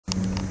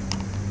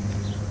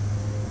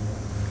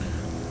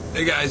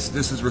Hey guys,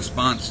 this is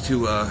response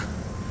to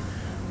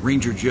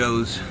Ranger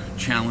Joe's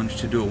challenge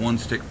to do a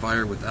one-stick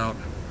fire without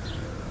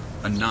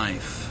a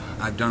knife.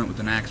 I've done it with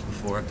an axe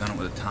before, I've done it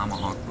with a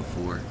tomahawk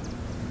before,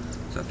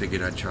 so I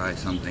figured I'd try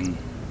something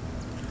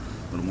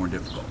a little more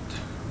difficult.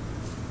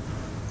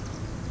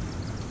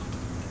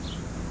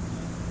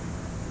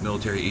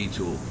 Military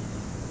E-tool.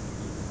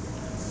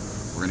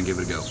 We're gonna give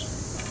it a go.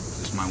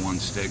 This is my one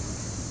stick.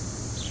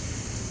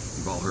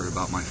 You've all heard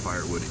about my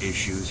firewood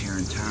issues here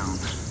in town,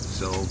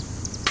 so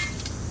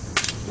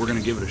we're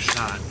gonna give it a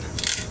shot,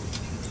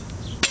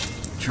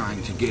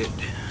 trying to get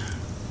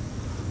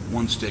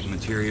one stick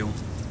material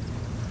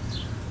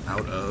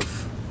out of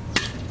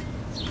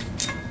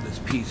this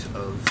piece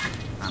of,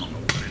 I don't know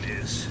what it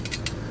is.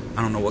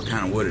 I don't know what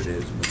kind of wood it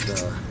is,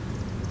 but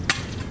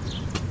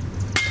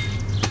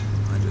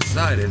I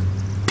decided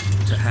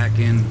to hack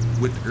in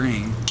with the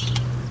grain,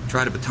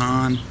 try the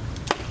baton,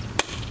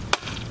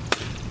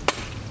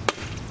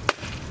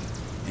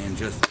 and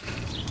just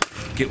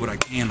get what I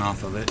can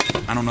off of it.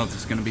 I don't know if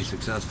it's going to be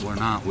successful or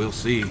not. We'll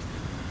see.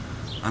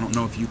 I don't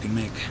know if you can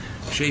make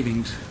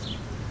shavings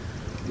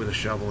with a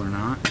shovel or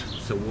not,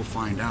 so we'll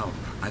find out.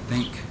 I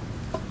think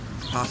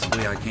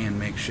possibly I can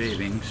make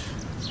shavings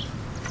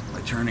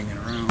by turning it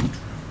around,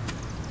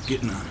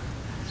 getting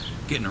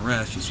a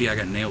rest. You see, I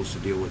got nails to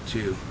deal with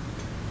too.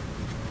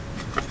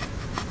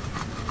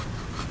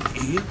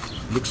 Yep,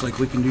 looks like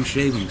we can do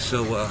shavings.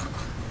 So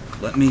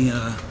let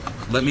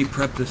me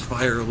prep this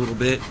fire a little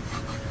bit,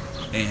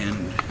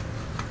 and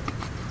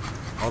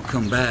I'll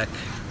come back.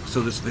 So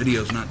this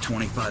video is not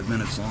 25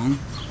 minutes long.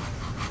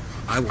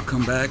 I will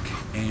come back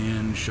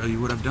and show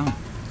you what I've done.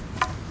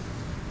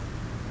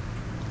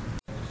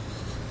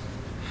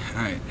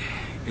 Alright,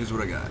 here's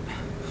what I got.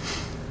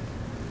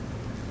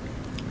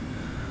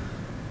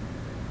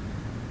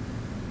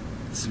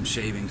 Some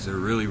shavings. They're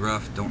really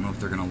rough. Don't know if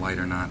they're going to light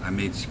or not. I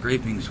made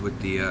scrapings with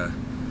the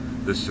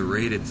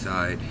serrated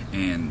side,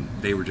 and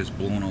they were just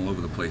blowing all over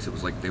the place. It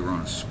was like they were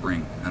on a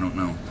spring. I don't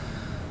know.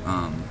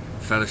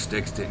 Feather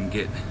sticks didn't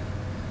get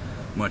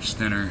much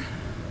thinner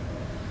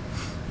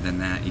than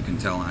that. You can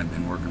tell I've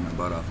been working my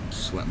butt off. I'm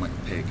sweating like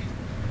a pig.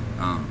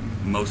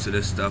 Most of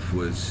this stuff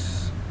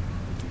was,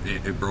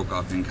 it broke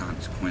off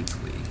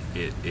inconsequentially.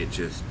 It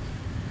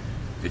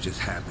just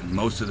happened.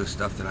 Most of the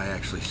stuff that I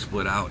actually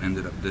split out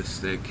ended up this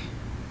thick,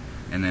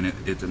 and then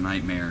it's a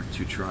nightmare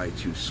to try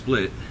to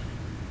split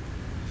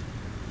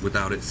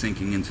without it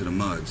sinking into the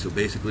mud. So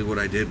basically what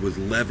I did was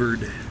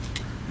levered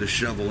the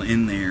shovel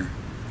in there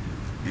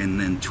and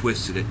then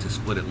twisted it to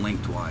split it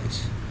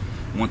lengthwise.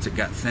 Once it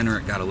got thinner,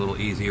 it got a little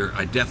easier.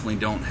 I definitely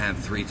don't have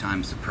 3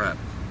 times the prep.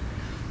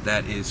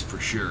 That is for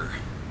sure.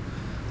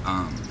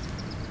 I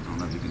don't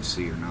know if you can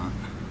see or not,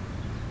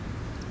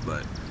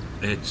 but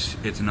it's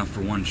enough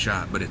for one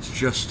shot. But it's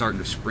just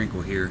starting to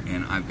sprinkle here,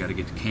 and I've got to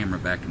get the camera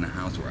back in the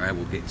house where I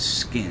will get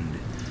skinned.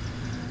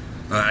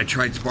 I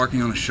tried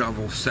sparking on the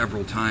shovel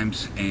several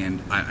times,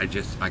 and I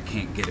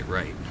can't get it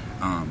right.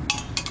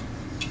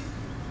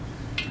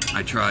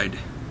 I tried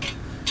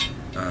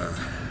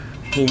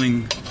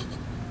pulling,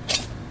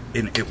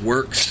 and it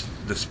works.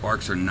 The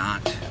sparks are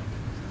not,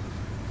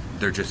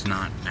 they're just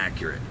not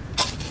accurate.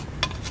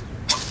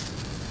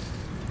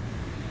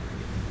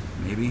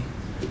 Maybe.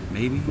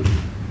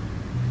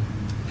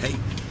 Hey,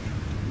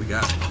 we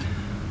got it.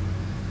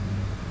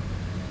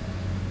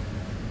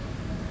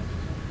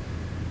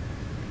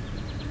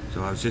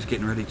 So I was just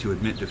getting ready to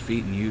admit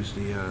defeat and use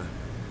the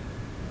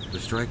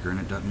striker, and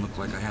it doesn't look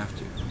like I have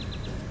to.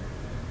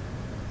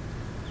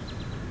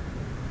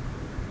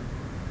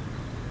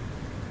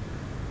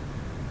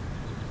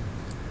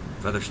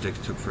 Feather sticks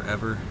took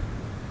forever.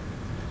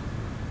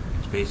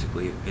 It's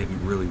basically, it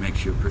really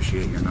makes you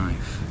appreciate your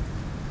knife.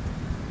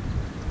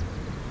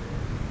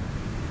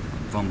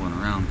 I'm fumbling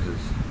around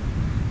because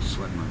I'm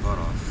sweating my butt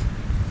off.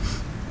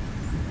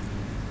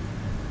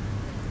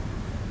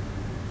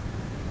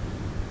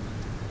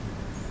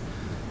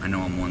 I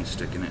know I'm one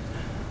stick in it,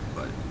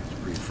 but it's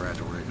pretty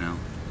fragile right now.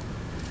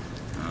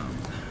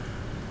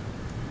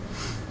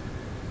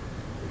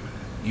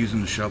 Using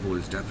the shovel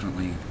is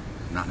definitely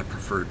not a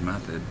preferred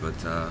method, but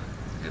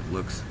it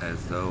looks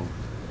as though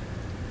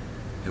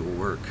it will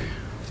work.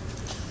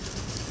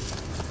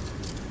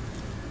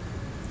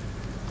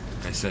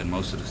 Like I said,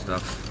 most of the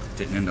stuff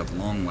didn't end up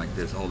long like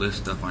this. All this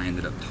stuff I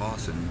ended up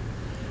tossing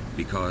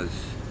because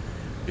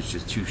it's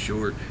just too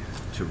short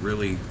to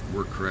really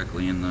work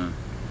correctly in the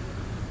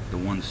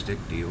one stick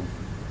deal.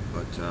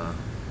 But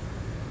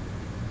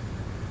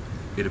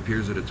it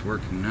appears that it's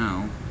working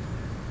now.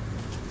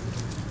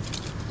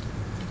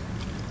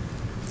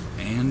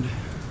 And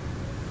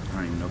I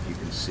don't even know if you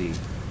can see.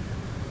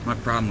 My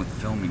problem with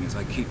filming is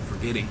I keep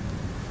forgetting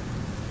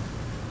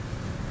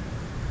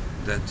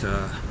that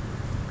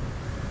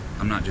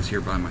I'm not just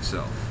here by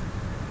myself.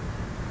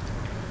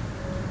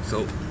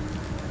 So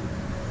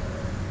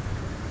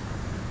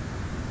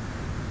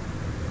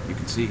you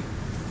can see,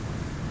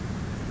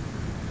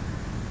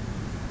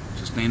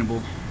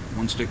 sustainable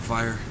one stick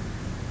fire.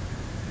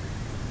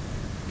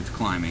 It's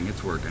climbing,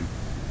 it's working.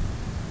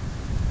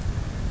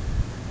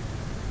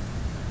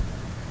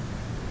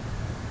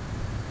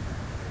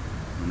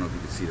 know if you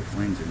can see the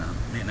flames or not.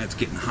 Man, that's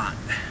getting hot.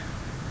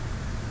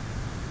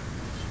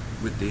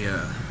 With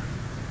the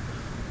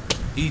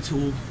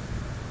E-tool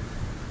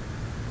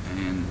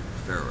and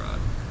ferro rod.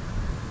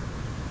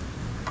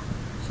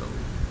 So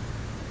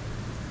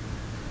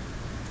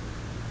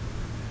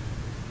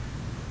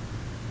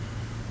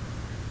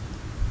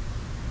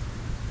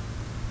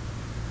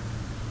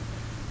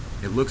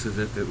it looks as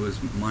if it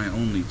was my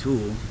only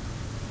tool.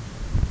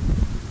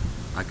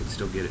 I could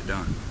still get it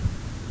done.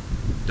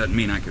 Doesn't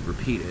mean I could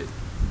repeat it.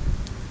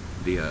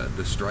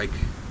 The strike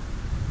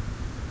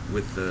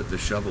with the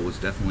shovel was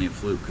definitely a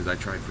fluke, because I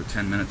tried for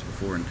 10 minutes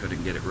before and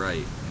couldn't get it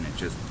right, and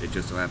it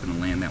just so happened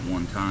to land that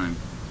one time.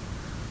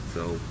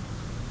 So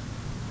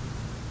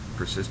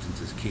persistence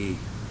is key.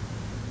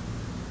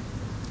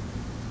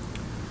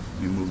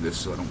 Let me move this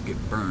so I don't get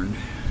burned.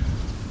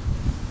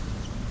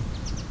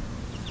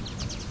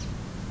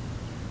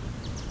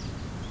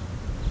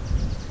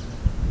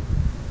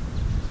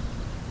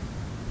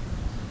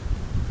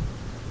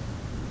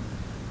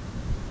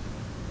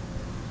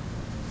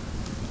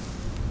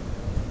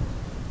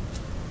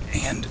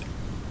 And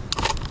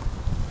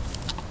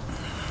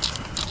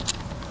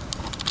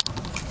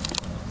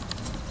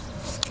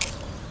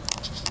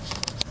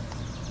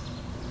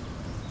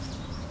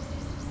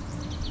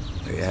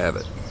there you have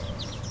it.